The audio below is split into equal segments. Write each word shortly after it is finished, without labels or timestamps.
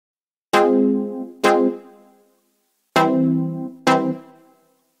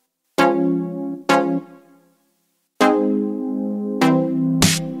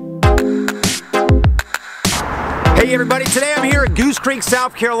everybody. Today I'm here at Goose Creek,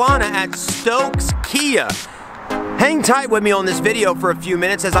 South Carolina at Stokes Kia. Hang tight with me on this video for a few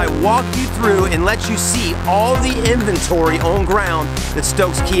minutes as I walk you through and let you see all the inventory on ground that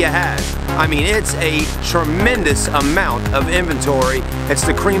Stokes Kia has. I mean, it's a tremendous amount of inventory. It's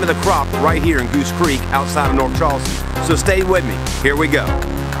the cream of the crop right here in Goose Creek outside of North Charleston. So stay with me. Here we go.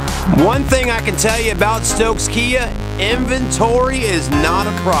 One thing I can tell you about Stokes Kia, inventory is not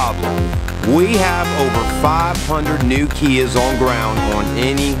a problem. We have over 500 new Kias on ground on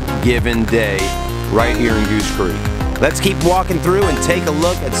any given day right here in Goose Creek. Let's keep walking through and take a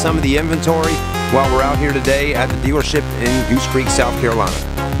look at some of the inventory while we're out here today at the dealership in Goose Creek, South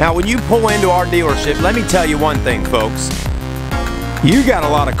Carolina. Now, when you pull into our dealership, let me tell you one thing, folks. You got a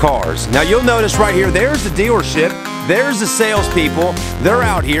lot of cars. Now, you'll notice right here, there's the dealership. There's the salespeople. They're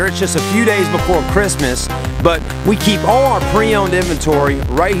out here. It's just a few days before Christmas, but we keep all our pre-owned inventory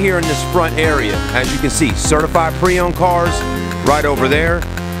right here in this front area. As you can see, certified pre-owned cars right over there.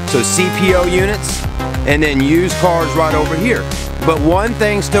 So CPO units, and then used cars right over here. But one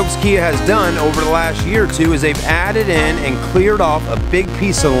thing Stokes Kia has done over the last year or two is they've added in and cleared off a big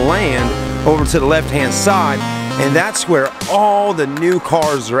piece of land over to the left-hand side, and that's where all the new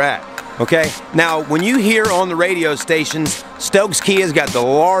cars are at. Okay, now when you hear on the radio stations, Stokes Kia's got the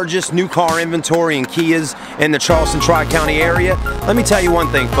largest new car inventory in Kias in the Charleston Tri-County area, let me tell you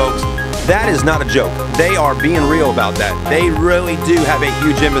one thing, folks. That is not a joke. They are being real about that. They really do have a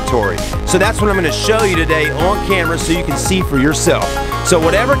huge inventory. So that's what I'm going to show you today on camera so you can see for yourself. So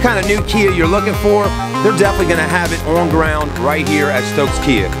whatever kind of new Kia you're looking for, they're definitely going to have it on ground right here at Stokes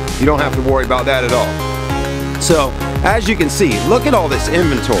Kia. You don't have to worry about that at all. So as you can see, look at all this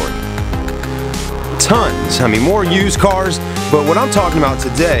inventory. Tons. I mean, more used cars, but what I'm talking about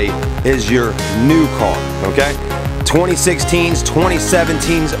today is your new car, okay? 2016s,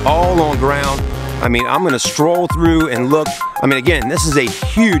 2017s, all on ground. I mean, I'm gonna stroll through and look. I mean, again, this is a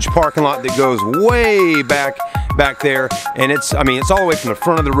huge parking lot that goes way back there, and it's all the way from the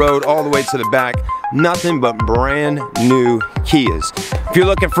front of the road all the way to the back. Nothing but brand new Kias. If you're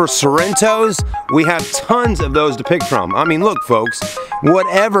looking for Sorentos, we have tons of those to pick from. I mean, look, folks,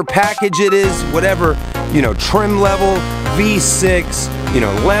 whatever package it is, whatever, you know, trim level, V6, you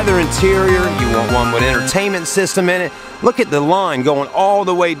know, leather interior, you want one with entertainment system in it. Look at the line going all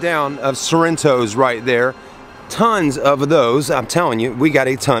the way down of Sorentos right there. Tons of those. I'm telling you, we got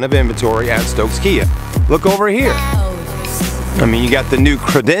a ton of inventory at Stokes Kia. Look over here. I mean, you got the new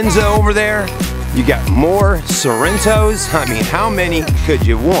Credenza over there. You got more Sorentos. I mean, how many could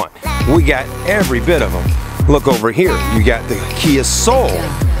you want? We got every bit of them. Look over here. You got the Kia Soul.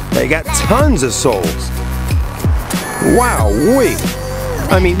 They got tons of Souls. Wow-wee.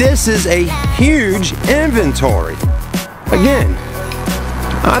 I mean, this is a huge inventory. Again,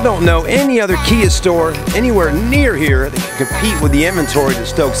 I don't know any other Kia store anywhere near here that can compete with the inventory that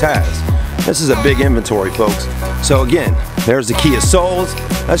Stokes has. This is a big inventory, folks. So again, there's the Kia Souls.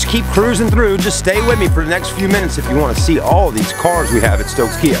 Let's keep cruising through. Just stay with me for the next few minutes if you want to see all these cars we have at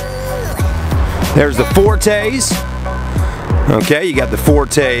Stokes Kia. There's the Fortes. Okay, you got the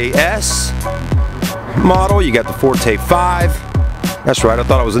Forte S model. You got the Forte 5. That's right, I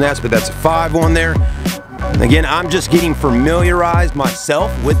thought it was an S, but that's a 5 on there. Again, I'm just getting familiarized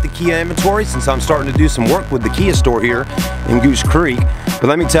myself with the Kia inventory since I'm starting to do some work with the Kia store here in Goose Creek. But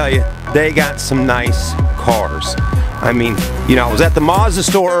let me tell you, they got some nice cars. I mean, you know, I was at the Mazda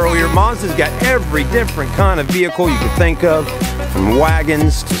store earlier. Mazda's got every different kind of vehicle you could think of, from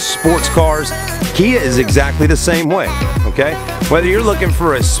wagons to sports cars. Kia is exactly the same way, okay? Whether you're looking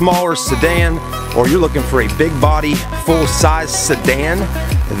for a smaller sedan or you're looking for a big body, full-size sedan,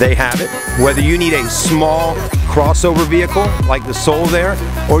 they have it. Whether you need a small crossover vehicle like the Soul there,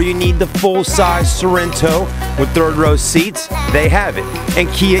 or you need the full-size Sorento with third-row seats, they have it. And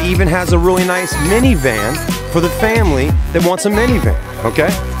Kia even has a really nice minivan for the family that wants a minivan, okay?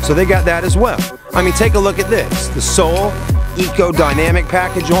 So they got that as well. I mean, take a look at this. The Soul Eco-Dynamic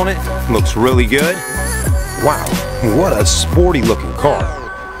package on it looks really good. Wow, what a sporty looking car.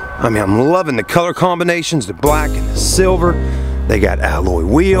 I mean, I'm loving the color combinations, the black and the silver. They got alloy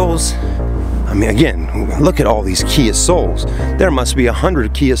wheels. I mean, again, look at all these Kia Souls. There must be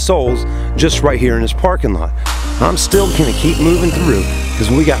 100 Kia Souls just right here in this parking lot. I'm still gonna keep moving through because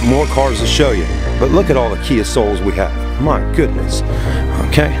we got more cars to show you. But look at all the Kia Souls we have. My goodness.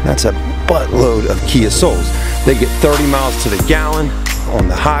 Okay, that's a buttload of Kia Souls. They get 30 miles to the gallon on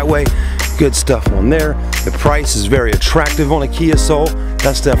the highway. Good stuff on there. The price is very attractive on a Kia Soul.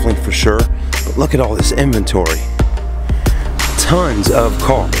 That's definitely for sure. But look at all this inventory. Tons of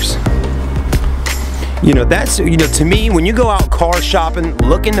cars. You know, that's, you know, to me, when you go out car shopping,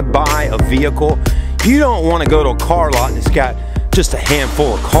 looking to buy a vehicle, You don't want to go to a car lot that's got just a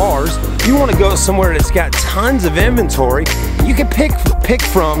handful of cars. You want to go somewhere that's got tons of inventory. You can pick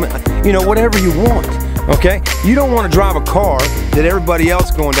from, you know, whatever you want, okay? You don't want to drive a car that everybody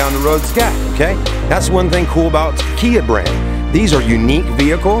else going down the road's got, okay? That's one thing cool about Kia brand. These are unique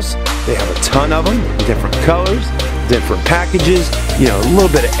vehicles. They have a ton of them, different colors, different packages, you know, a little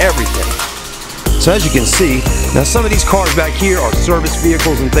bit of everything. So as you can see, now some of these cars back here are service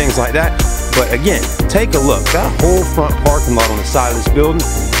vehicles and things like that. But again, take a look. That whole front parking lot on the side of this building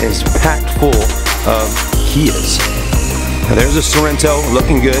is packed full of Kias. Now there's a Sorento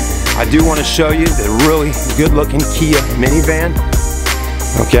looking good. I do want to show you the really good looking Kia minivan.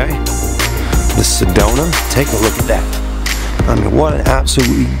 Okay, the Sedona, take a look at that. I mean, what an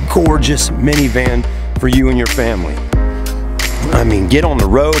absolutely gorgeous minivan for you and your family. I mean, get on the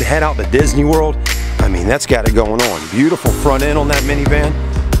road, head out to Disney World. I mean, that's got it going on. Beautiful front end on that minivan.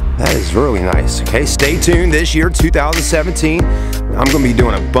 That is really nice. Okay, stay tuned this year, 2017. I'm going to be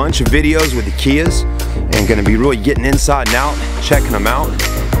doing a bunch of videos with the Kias and going to be really getting inside and out, checking them out.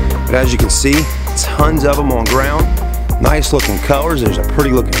 But as you can see, tons of them on ground. Nice looking colors. There's a pretty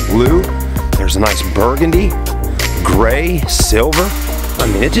looking blue. There's a nice burgundy, gray, silver. I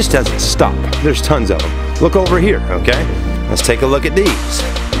mean, it just doesn't stop. There's tons of them. Look over here, okay? Let's take a look at these.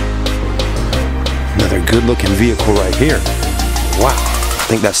 Another good looking vehicle right here. Wow, I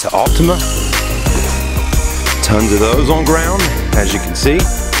think that's the Optima. Tons of those on ground, as you can see.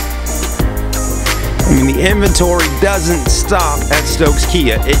 I mean, the inventory doesn't stop at Stokes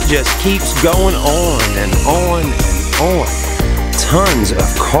Kia. It just keeps going on and on and on. Tons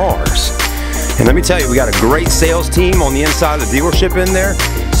of cars. And let me tell you, we got a great sales team on the inside of the dealership in there.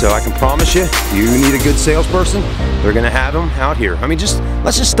 So I can promise you, you need a good salesperson, they're gonna have them out here. I mean,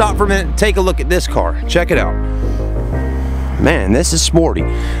 let's just stop for a minute and take a look at this car. Check it out. Man, this is sporty.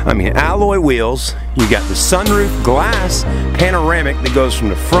 I mean, alloy wheels. You got the sunroof glass panoramic that goes from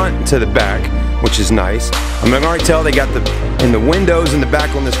the front to the back, which is nice. I mean, I can already tell they got in the windows in the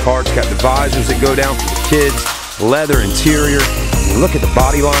back on this car, it's got the visors that go down for the kids, leather interior. Look at the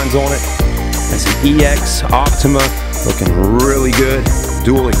body lines on it. That's an EX Optima, looking really good.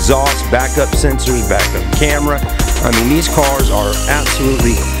 Dual exhaust, backup sensors, backup camera. I mean, these cars are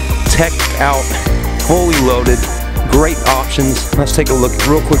absolutely teched out, fully loaded, great options. Let's take a look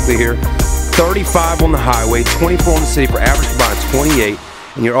real quickly here. 35 on the highway, 24 on the city for average combined 28.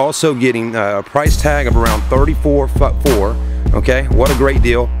 And you're also getting a price tag of around $34,400. Okay, what a great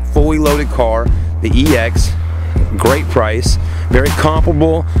deal. Fully loaded car, the EX. Great price, very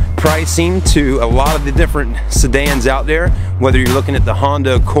comparable pricing to a lot of the different sedans out there, whether you're looking at the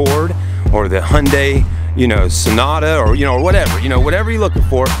Honda Accord or the Hyundai, you know, Sonata, or whatever you're looking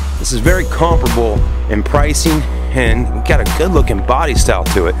for. This is very comparable in pricing and got a good looking body style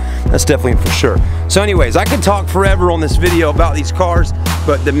to it. That's definitely for sure. So anyways, I could talk forever on this video about these cars,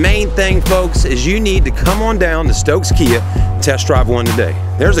 but the main thing, folks, is you need to come on down to Stokes Kia, test drive one today.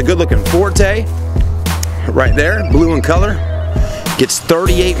 There's a good looking Forte right there, blue in color. Gets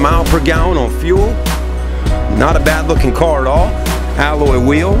 38 miles per gallon on fuel. Not a bad looking car at all. Alloy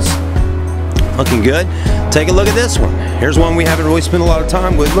wheels, looking good. Take a look at this one. Here's one we haven't really spent a lot of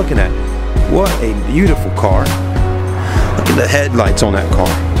time with looking at. What a beautiful car. Look at the headlights on that car.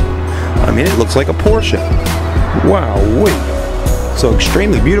 I mean, it looks like a Porsche. Wow-wee. So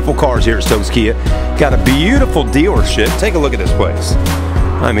extremely beautiful cars here at Stokes Kia. Got a beautiful dealership. Take a look at this place.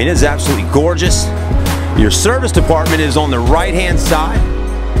 I mean, it's absolutely gorgeous. Your service department is on the right-hand side.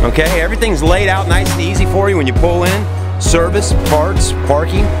 Okay, everything's laid out nice and easy for you when you pull in. Service, parts,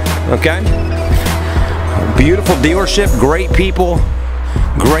 parking. Okay. Beautiful dealership, great people,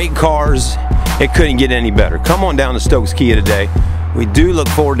 great cars. It couldn't get any better. Come on down to Stokes Kia today. We do look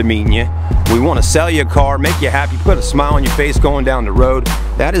forward to meeting you. We want to sell you a car, make you happy, put a smile on your face going down the road.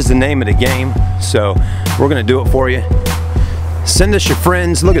 That is the name of the game. So we're going to do it for you. Send us your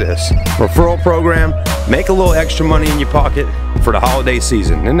friends. Look at this referral program. Make a little extra money in your pocket for the holiday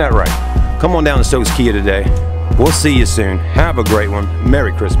season. Isn't that right? Come on down to Stokes Kia today. We'll see you soon. Have a great one.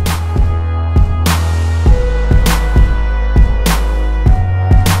 Merry Christmas.